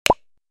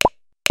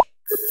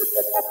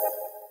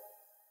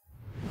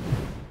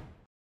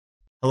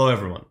Hello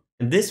everyone.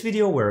 In this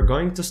video we're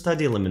going to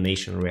study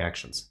elimination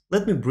reactions.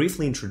 Let me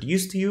briefly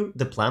introduce to you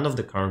the plan of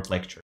the current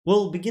lecture.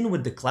 We'll begin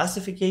with the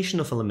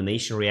classification of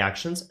elimination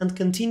reactions and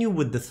continue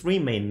with the three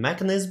main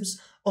mechanisms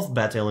of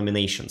beta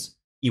eliminations: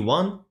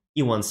 E1,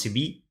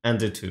 E1Cb, and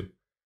E2.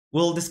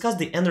 We'll discuss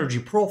the energy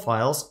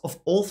profiles of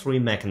all three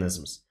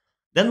mechanisms.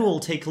 Then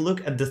we'll take a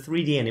look at the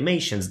 3D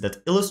animations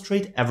that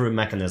illustrate every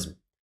mechanism.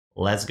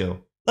 Let's go.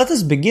 Let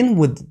us begin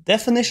with the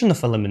definition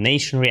of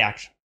elimination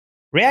reaction.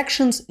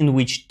 Reactions in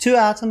which two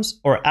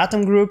atoms or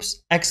atom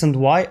groups X and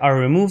Y are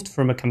removed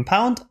from a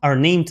compound are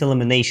named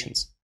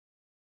eliminations.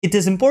 It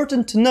is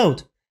important to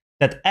note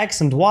that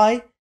X and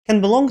Y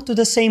can belong to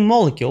the same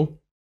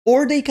molecule,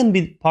 or they can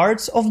be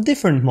parts of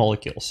different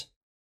molecules.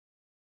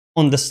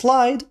 On the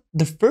slide,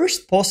 the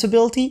first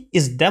possibility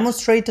is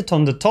demonstrated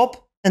on the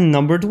top and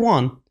numbered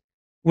 1,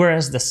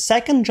 whereas the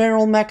second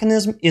general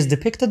mechanism is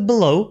depicted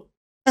below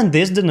and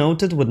is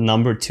denoted with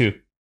number 2.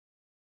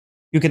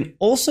 You can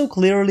also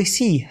clearly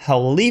see how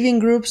leaving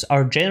groups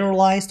are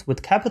generalized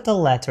with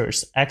capital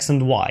letters X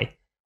and Y,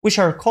 which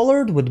are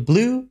colored with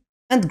blue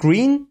and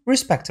green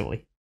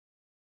respectively.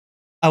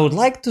 I would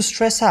like to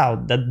stress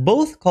out that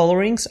both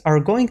colorings are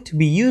going to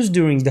be used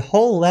during the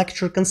whole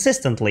lecture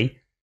consistently,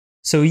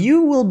 so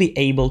you will be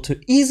able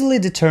to easily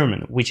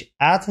determine which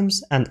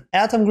atoms and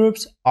atom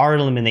groups are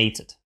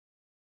eliminated.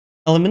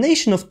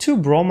 Elimination of two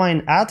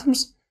bromine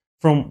atoms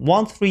from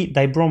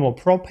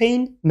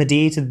 1,3-dibromopropane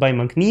mediated by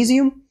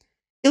magnesium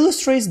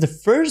illustrates the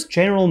first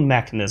general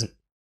mechanism,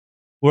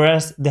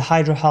 whereas the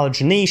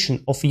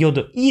hydrohalogenation of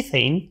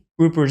iodoethane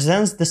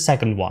represents the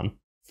second one.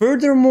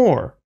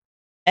 Furthermore,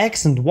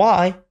 X and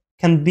Y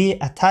can be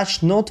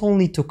attached not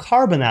only to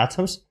carbon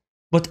atoms,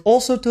 but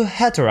also to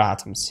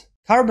heteroatoms.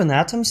 Carbon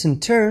atoms, in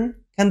turn,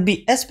 can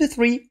be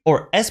sp3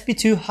 or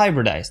sp2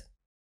 hybridized.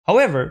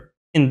 However,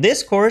 in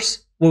this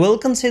course, we will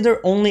consider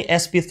only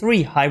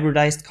sp3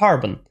 hybridized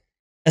carbon,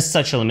 as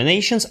such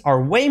eliminations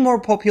are way more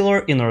popular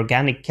in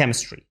organic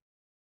chemistry.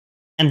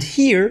 And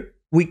here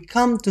we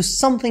come to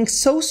something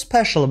so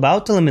special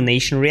about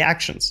elimination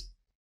reactions.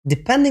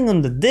 Depending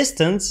on the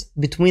distance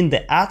between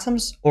the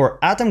atoms or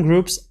atom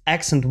groups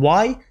X and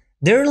Y,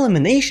 their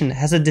elimination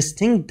has a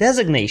distinct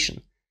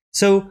designation.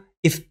 So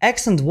if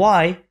X and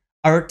Y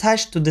are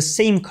attached to the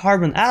same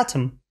carbon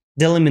atom,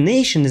 the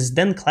elimination is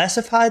then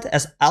classified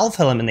as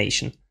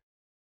α-Elimination.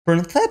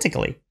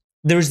 Parenthetically,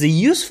 there is a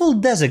useful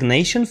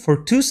designation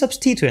for two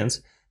substituents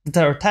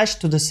that are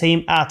attached to the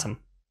same atom.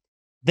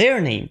 They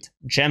are named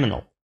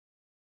geminal.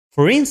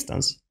 For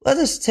instance, let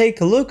us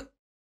take a look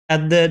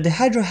at the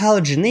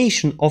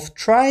dehydrohalogenation of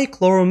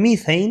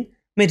trichloromethane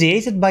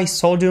mediated by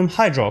sodium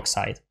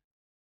hydroxide.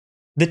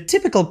 The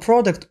typical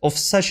product of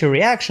such a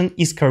reaction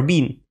is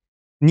carbene,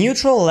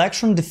 neutral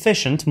electron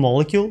deficient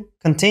molecule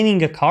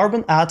containing a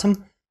carbon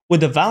atom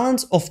with a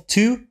valence of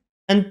 2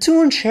 and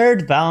 2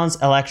 unshared valence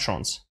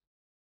electrons.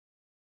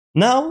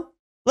 Now,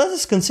 let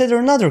us consider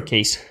another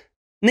case,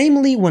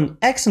 namely when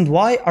X and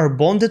Y are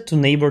bonded to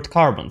neighbored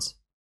carbons.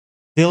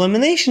 The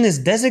elimination is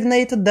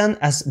designated then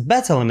as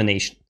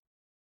beta-elimination.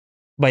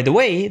 By the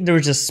way, there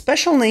is a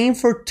special name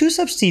for two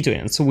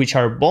substituents which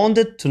are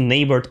bonded to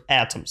neighbored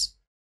atoms.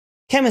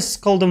 Chemists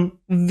call them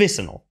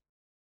vicinal.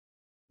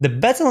 The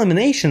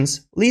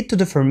beta-eliminations lead to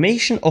the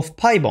formation of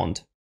pi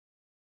bond.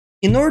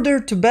 In order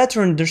to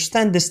better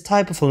understand this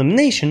type of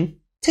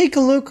elimination, take a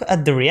look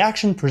at the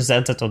reaction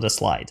presented on the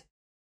slide.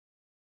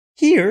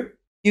 Here,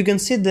 you can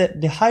see the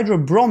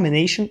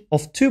dehydrobromination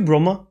of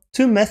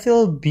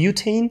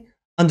 2-bromo-2-methyl-butane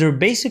under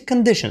basic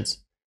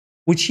conditions,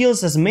 which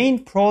yields as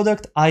main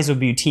product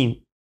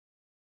isobutene.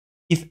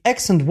 If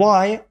X and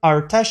Y are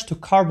attached to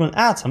carbon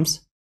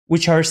atoms,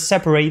 which are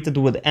separated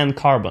with N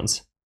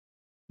carbons,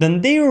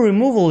 then their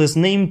removal is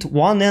named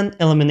 1N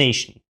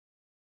elimination.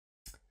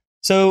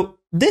 So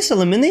this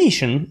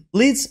elimination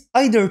leads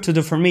either to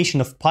the formation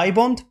of pi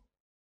bond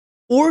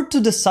or to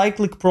the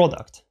cyclic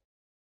product.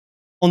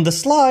 On the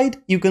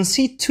slide, you can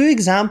see two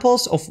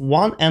examples of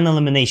 1N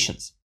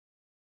eliminations.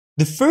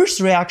 The first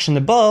reaction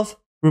above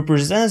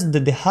represents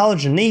the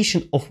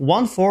dehalogenation of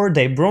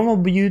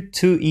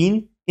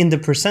 1,4-dibromobutene in the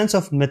presence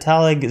of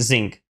metallic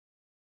zinc.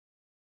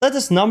 Let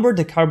us number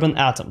the carbon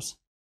atoms: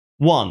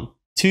 1,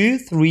 2,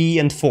 3,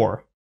 and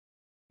 4.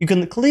 You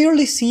can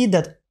clearly see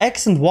that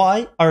X and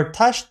Y are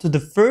attached to the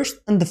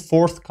first and the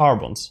fourth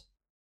carbons.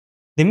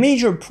 The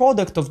major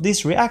product of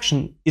this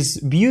reaction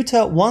is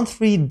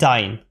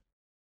buta-1,3-diene.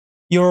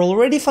 You are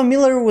already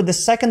familiar with the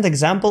second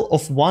example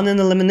of 1N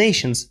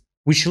eliminations,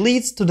 which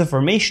leads to the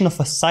formation of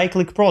a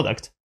cyclic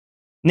product,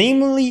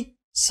 namely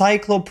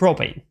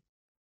cyclopropane.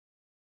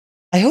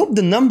 I hope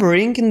the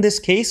numbering in this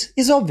case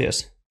is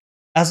obvious.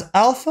 As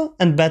alpha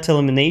and beta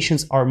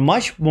eliminations are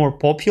much more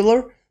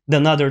popular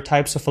than other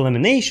types of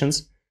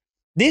eliminations,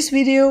 this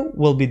video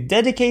will be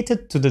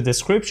dedicated to the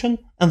description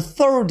and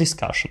thorough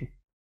discussion.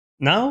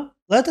 Now,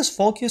 let us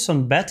focus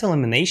on beta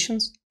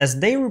eliminations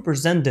as they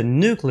represent the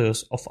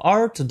nucleus of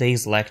our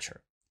today's lecture.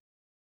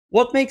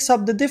 What makes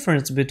up the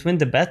difference between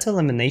the beta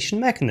elimination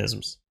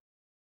mechanisms?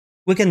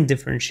 We can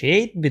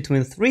differentiate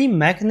between three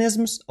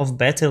mechanisms of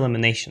beta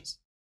eliminations: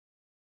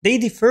 They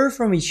differ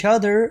from each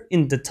other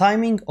in the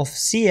timing of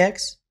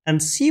CX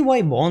and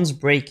CY bonds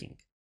breaking.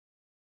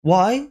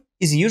 Y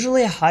is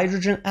usually a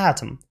hydrogen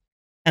atom,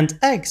 and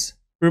X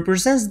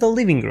represents the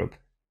leaving group.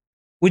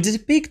 We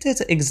depicted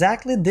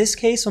exactly this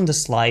case on the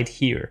slide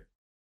here.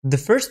 The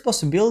first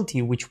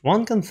possibility which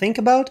one can think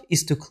about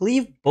is to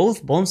cleave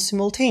both bonds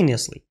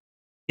simultaneously.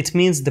 It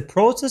means the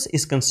process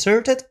is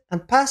concerted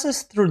and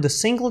passes through the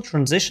single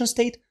transition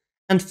state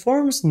and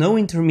forms no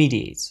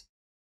intermediates.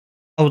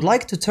 I would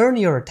like to turn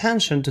your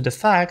attention to the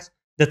fact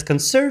that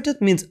concerted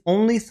means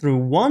only through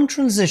one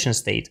transition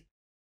state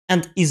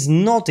and is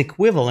not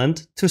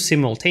equivalent to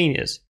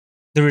simultaneous.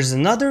 There is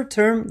another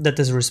term that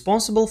is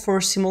responsible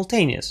for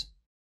simultaneous,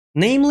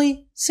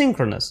 namely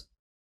synchronous.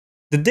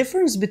 The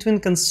difference between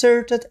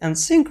concerted and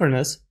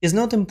synchronous is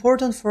not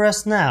important for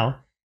us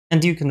now,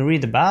 and you can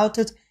read about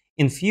it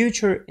in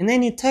future in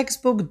any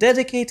textbook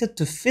dedicated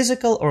to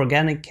physical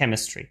organic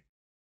chemistry.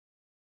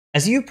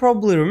 As you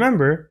probably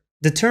remember,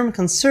 the term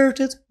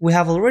concerted we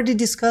have already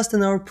discussed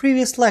in our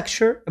previous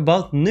lecture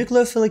about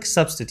nucleophilic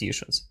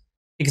substitutions.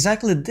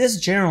 Exactly this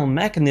general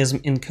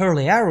mechanism in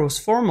curly arrows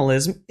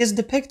formalism is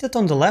depicted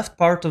on the left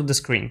part of the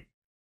screen.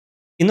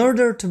 In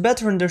order to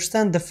better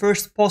understand the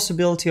first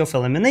possibility of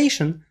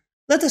elimination,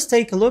 let us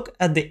take a look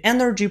at the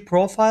energy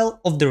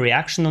profile of the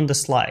reaction on the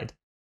slide.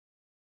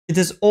 It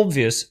is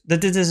obvious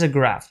that it is a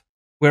graph,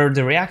 where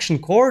the reaction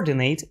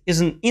coordinate is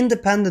an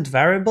independent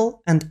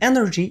variable and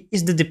energy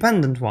is the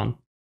dependent one.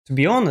 To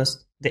be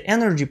honest, the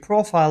energy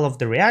profile of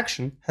the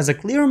reaction has a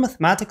clear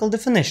mathematical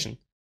definition.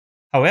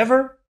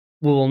 However,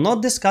 we will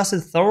not discuss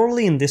it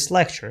thoroughly in this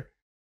lecture,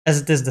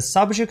 as it is the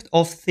subject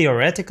of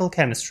theoretical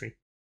chemistry.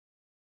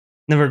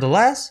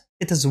 Nevertheless,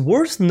 it is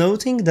worth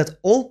noting that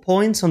all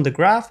points on the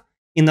graph,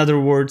 in other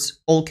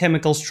words, all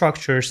chemical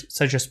structures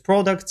such as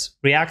products,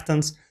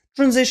 reactants,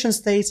 transition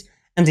states,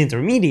 and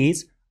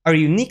intermediates, are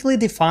uniquely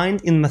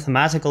defined in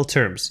mathematical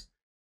terms.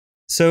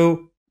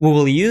 So, we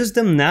will use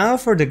them now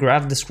for the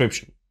graph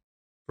description.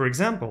 For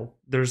example,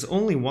 there's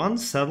only one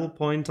saddle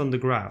point on the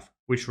graph,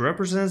 which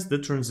represents the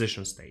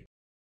transition state.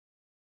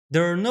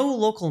 There are no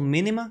local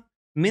minima,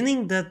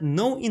 meaning that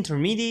no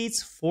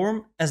intermediates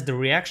form as the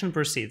reaction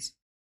proceeds.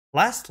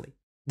 Lastly,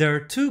 there are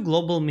two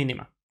global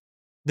minima.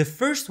 The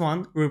first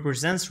one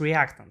represents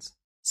reactants,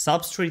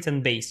 substrate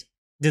and base,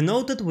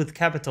 denoted with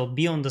capital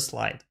B on the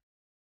slide.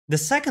 The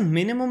second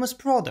minimum is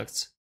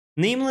products,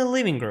 namely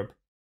leaving group,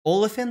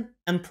 olefin,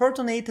 and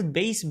protonated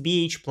base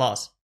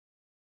BH+.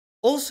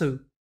 Also,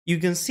 you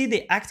can see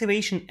the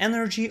activation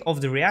energy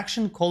of the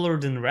reaction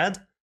colored in red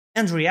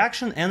and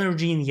reaction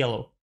energy in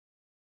yellow.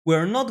 We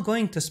are not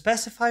going to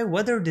specify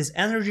whether these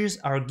energies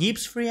are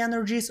Gibbs free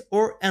energies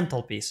or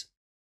enthalpies,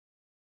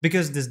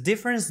 because this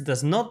difference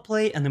does not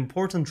play an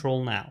important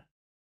role now.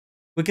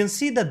 We can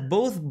see that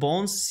both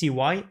bonds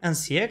Cy and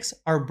Cx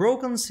are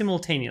broken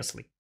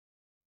simultaneously.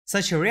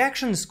 Such a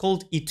reaction is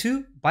called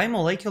E2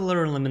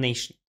 bimolecular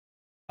elimination.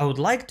 I would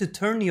like to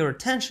turn your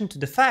attention to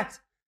the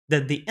fact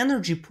that the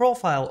energy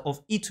profile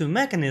of E2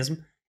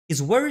 mechanism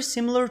is very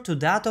similar to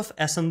that of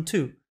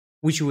SN2,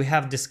 which we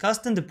have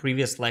discussed in the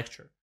previous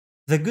lecture.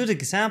 The good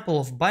example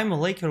of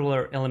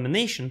bimolecular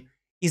elimination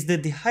is the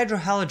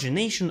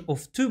dehydrohalogenation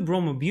of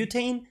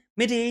 2-bromobutane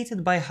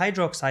mediated by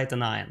hydroxide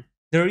anion.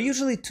 There are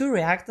usually two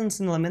reactants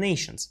in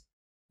eliminations.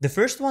 The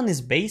first one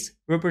is base,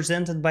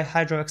 represented by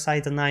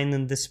hydroxide anion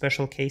in this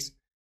special case,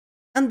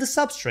 and the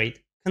substrate,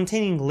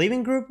 containing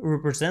leaving group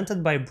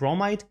represented by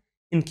bromide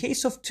in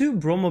case of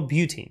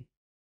 2-bromobutane.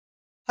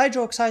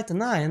 Hydroxide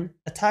anion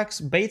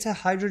attacks beta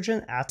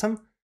hydrogen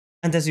atom,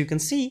 and as you can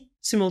see,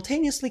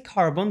 simultaneously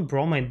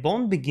carbon-bromide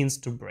bond begins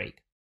to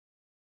break.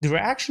 The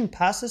reaction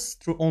passes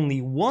through only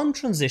one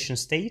transition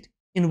state,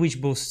 in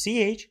which both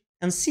CH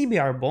and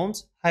CBr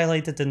bonds,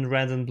 highlighted in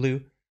red and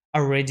blue,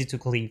 are ready to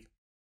cleave.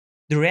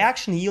 The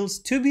reaction yields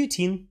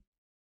 2-butene,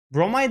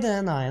 bromide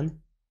anion,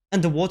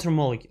 and a water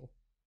molecule.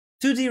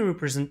 2D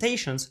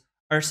representations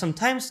are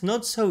sometimes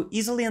not so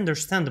easily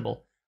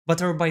understandable,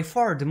 but are by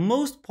far the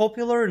most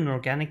popular in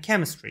organic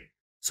chemistry,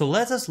 so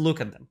let us look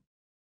at them.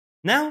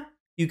 Now,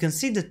 you can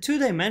see the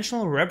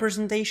two-dimensional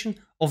representation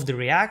of the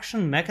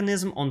reaction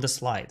mechanism on the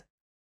slide.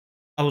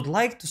 I would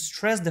like to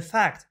stress the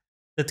fact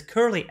that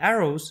curly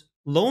arrows,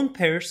 lone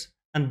pairs,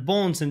 and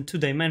bonds in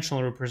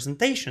two-dimensional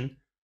representation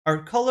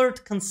are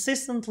colored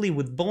consistently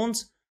with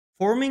bonds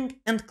forming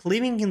and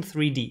cleaving in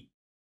 3D.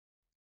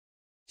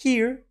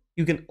 Here,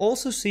 you can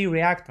also see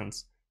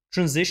reactants,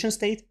 transition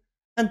state,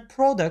 and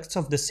products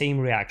of the same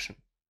reaction.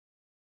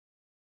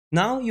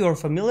 Now you are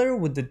familiar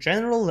with the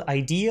general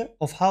idea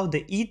of how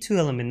the E2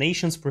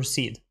 eliminations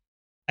proceed.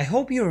 I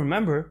hope you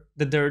remember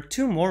that there are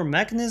two more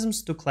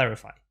mechanisms to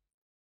clarify.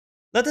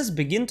 Let us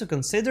begin to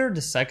consider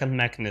the second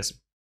mechanism.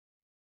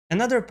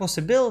 Another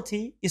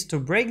possibility is to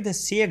break the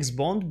CX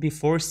bond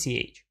before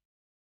CH.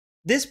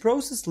 This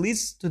process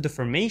leads to the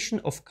formation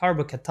of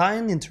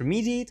carbocation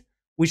intermediate,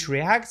 which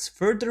reacts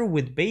further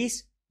with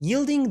base,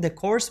 yielding the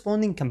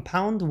corresponding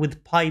compound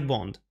with pi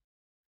bond.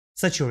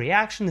 Such a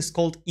reaction is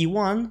called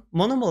E1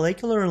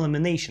 monomolecular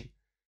elimination,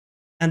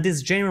 and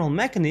its general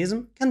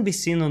mechanism can be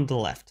seen on the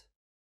left.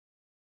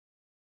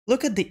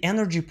 Look at the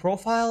energy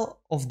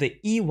profile of the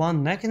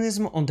E1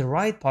 mechanism on the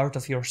right part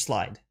of your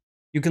slide.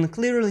 You can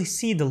clearly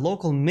see the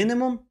local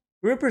minimum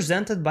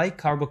represented by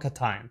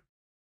carbocation.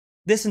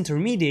 This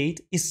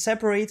intermediate is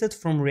separated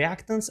from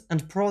reactants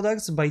and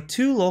products by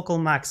two local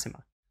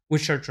maxima,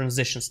 which are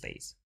transition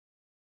states.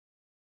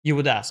 You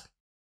would ask,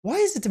 why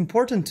is it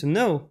important to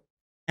know?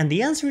 And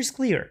the answer is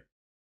clear.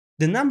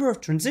 The number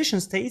of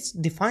transition states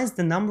defines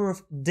the number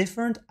of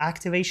different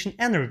activation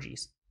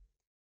energies.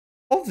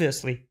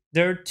 Obviously,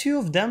 there are two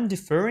of them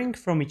differing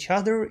from each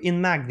other in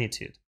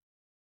magnitude.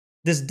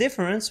 This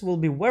difference will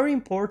be very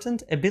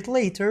important a bit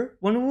later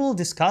when we will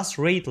discuss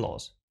rate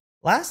laws.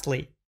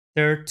 Lastly,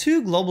 there are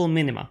two global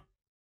minima.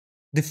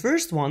 The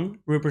first one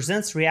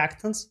represents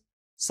reactants,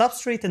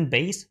 substrate and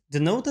base,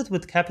 denoted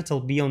with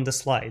capital B on the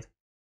slide.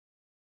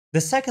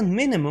 The second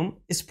minimum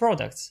is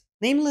products,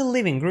 namely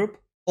leaving group,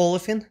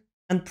 olefin,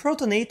 and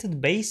protonated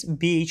base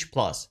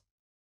BH+.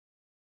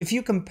 If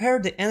you compare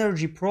the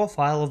energy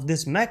profile of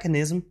this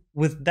mechanism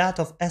with that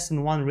of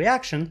SN1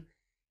 reaction,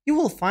 you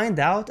will find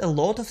out a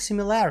lot of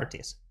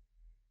similarities.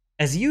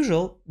 As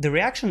usual, the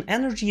reaction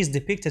energy is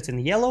depicted in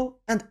yellow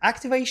and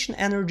activation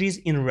energies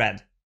in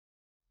red.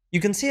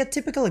 You can see a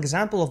typical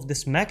example of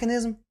this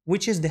mechanism,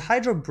 which is the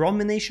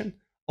hydrobromination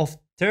of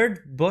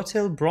third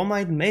butyl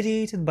bromide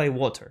mediated by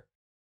water.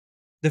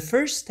 The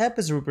first step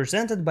is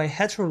represented by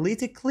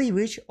heterolytic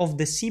cleavage of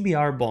the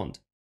CBr bond.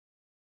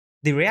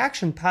 The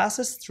reaction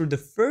passes through the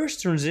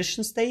first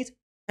transition state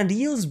and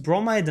yields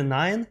bromide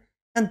anion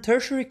and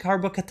tertiary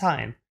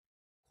carbocation,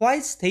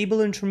 quite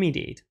stable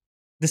intermediate.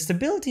 The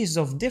stabilities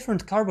of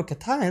different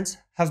carbocations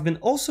have been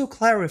also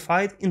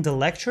clarified in the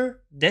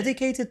lecture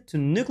dedicated to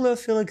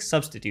nucleophilic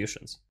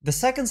substitutions. The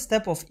second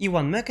step of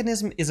E1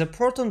 mechanism is a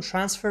proton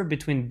transfer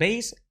between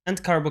base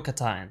and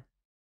carbocation.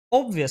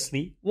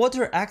 Obviously,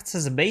 water acts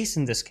as a base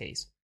in this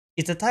case.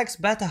 It attacks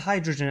beta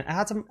hydrogen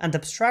atom and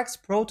abstracts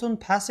proton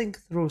passing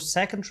through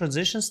second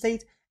transition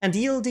state and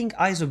yielding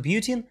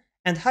isobutene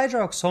and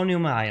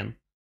hydroxonium ion.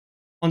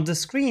 On the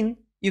screen,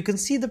 you can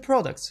see the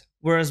products,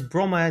 whereas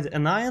bromide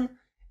anion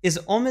is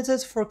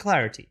omitted for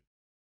clarity.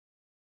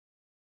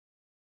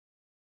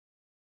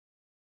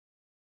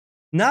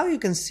 Now you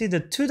can see the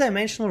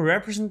two-dimensional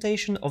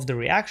representation of the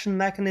reaction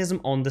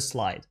mechanism on the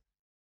slide.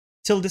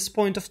 Till this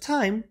point of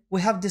time,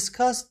 we have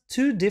discussed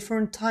two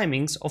different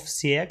timings of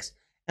CX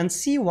and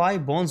CY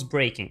bonds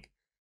breaking,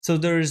 so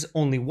there is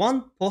only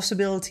one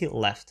possibility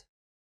left.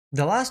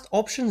 The last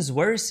option is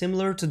very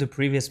similar to the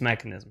previous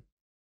mechanism.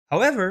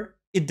 However,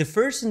 it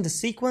differs in the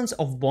sequence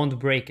of bond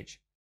breakage.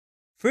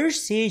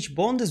 First CH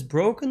bond is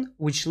broken,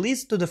 which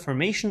leads to the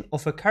formation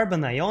of a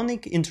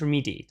carbanionic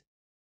intermediate.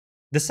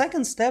 The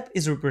second step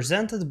is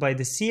represented by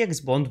the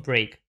CX bond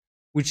break,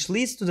 which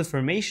leads to the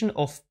formation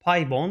of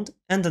pi bond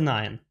and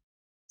anion.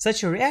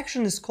 Such a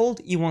reaction is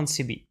called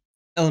E1CB,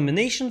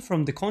 elimination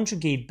from the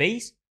conjugate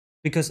base,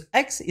 because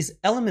X is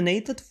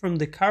eliminated from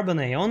the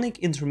carbanionic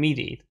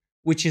intermediate,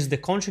 which is the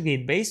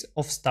conjugate base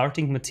of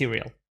starting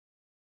material.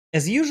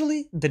 As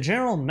usually, the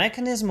general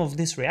mechanism of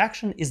this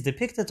reaction is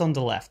depicted on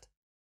the left.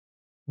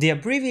 The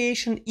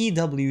abbreviation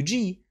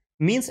EWG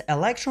means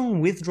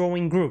electron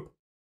withdrawing group.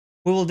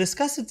 We will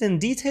discuss it in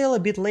detail a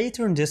bit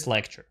later in this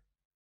lecture.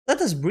 Let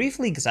us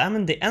briefly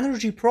examine the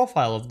energy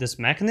profile of this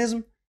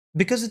mechanism,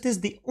 because it is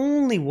the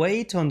only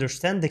way to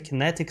understand the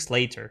kinetics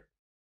later.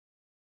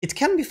 It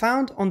can be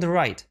found on the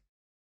right.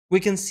 We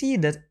can see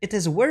that it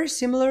is very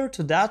similar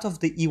to that of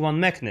the E1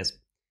 mechanism.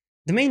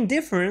 The main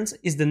difference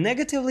is the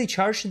negatively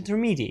charged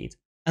intermediate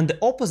and the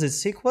opposite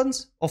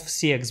sequence of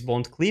CX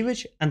bond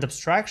cleavage and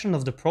abstraction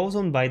of the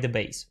proton by the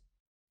base.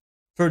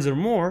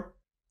 Furthermore,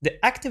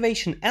 the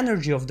activation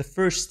energy of the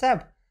first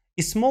step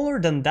is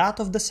smaller than that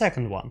of the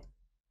second one.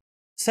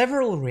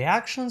 Several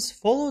reactions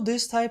follow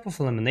this type of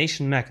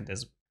elimination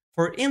mechanism.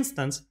 For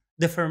instance,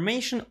 the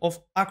formation of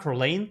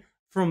acrylane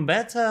from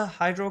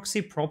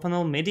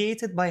beta-hydroxypropanol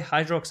mediated by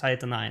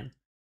hydroxide anion.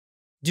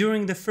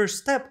 During the first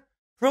step,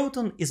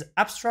 proton is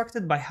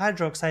abstracted by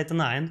hydroxide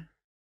anion,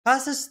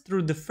 passes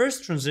through the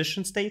first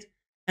transition state,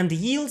 and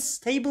yields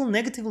stable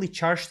negatively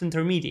charged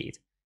intermediate,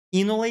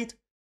 enolate,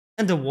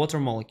 and a water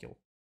molecule.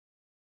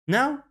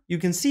 Now you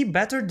can see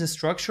better the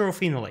structure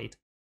of enolate.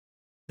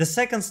 The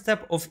second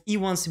step of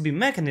E1CB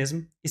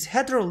mechanism is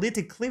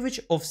heterolytic cleavage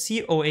of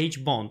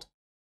COH bond,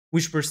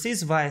 which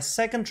proceeds via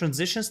second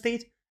transition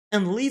state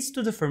and leads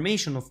to the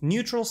formation of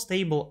neutral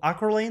stable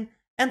acrylane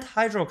and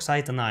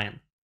hydroxide anion.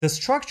 The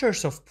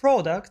structures of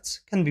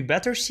products can be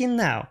better seen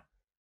now,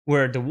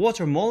 where the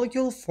water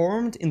molecule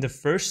formed in the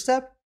first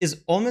step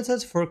is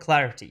omitted for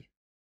clarity.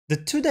 The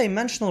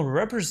two-dimensional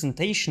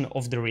representation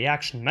of the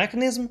reaction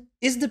mechanism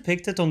is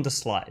depicted on the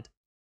slide.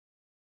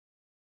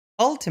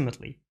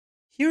 Ultimately,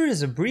 here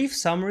is a brief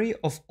summary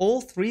of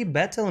all three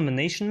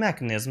beta-elimination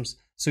mechanisms,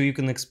 so you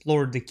can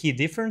explore the key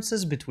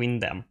differences between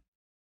them.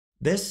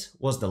 This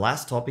was the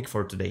last topic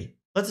for today.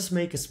 Let us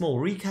make a small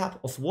recap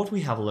of what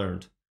we have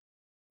learned.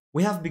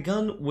 We have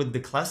begun with the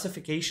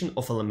classification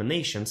of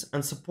eliminations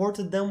and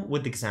supported them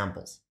with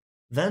examples.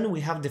 Then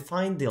we have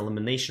defined the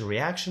elimination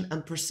reaction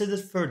and proceeded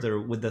further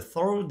with the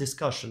thorough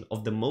discussion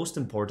of the most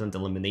important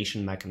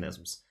elimination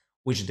mechanisms,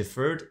 which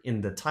differed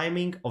in the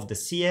timing of the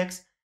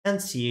CX and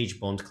CH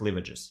bond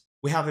cleavages.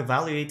 We have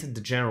evaluated the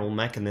general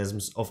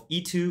mechanisms of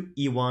E2,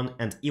 E1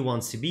 and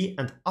E1Cb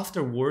and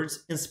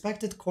afterwards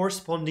inspected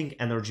corresponding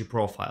energy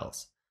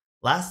profiles.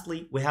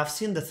 Lastly, we have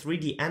seen the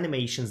 3D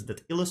animations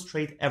that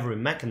illustrate every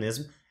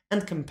mechanism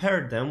and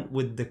compared them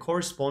with the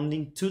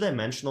corresponding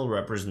two-dimensional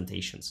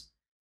representations.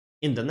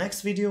 In the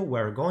next video, we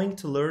are going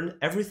to learn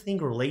everything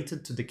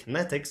related to the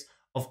kinetics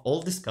of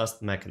all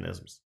discussed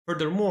mechanisms.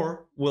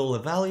 Furthermore, we'll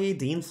evaluate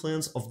the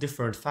influence of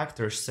different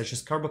factors such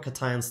as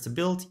carbocation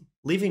stability,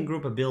 leaving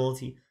group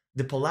ability,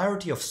 the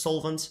polarity of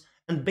solvents,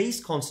 and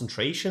base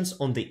concentrations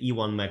on the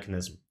E1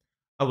 mechanism.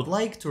 I would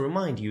like to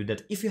remind you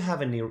that if you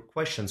have any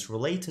questions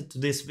related to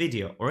this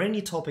video or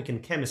any topic in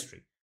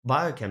chemistry,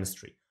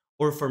 biochemistry,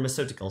 or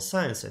pharmaceutical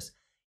sciences,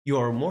 you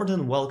are more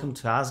than welcome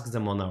to ask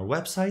them on our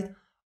website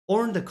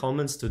or in the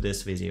comments to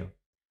this video.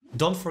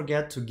 Don't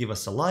forget to give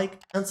us a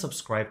like and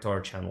subscribe to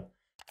our channel.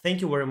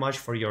 Thank you very much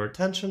for your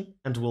attention,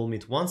 and we'll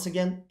meet once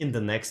again in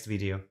the next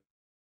video.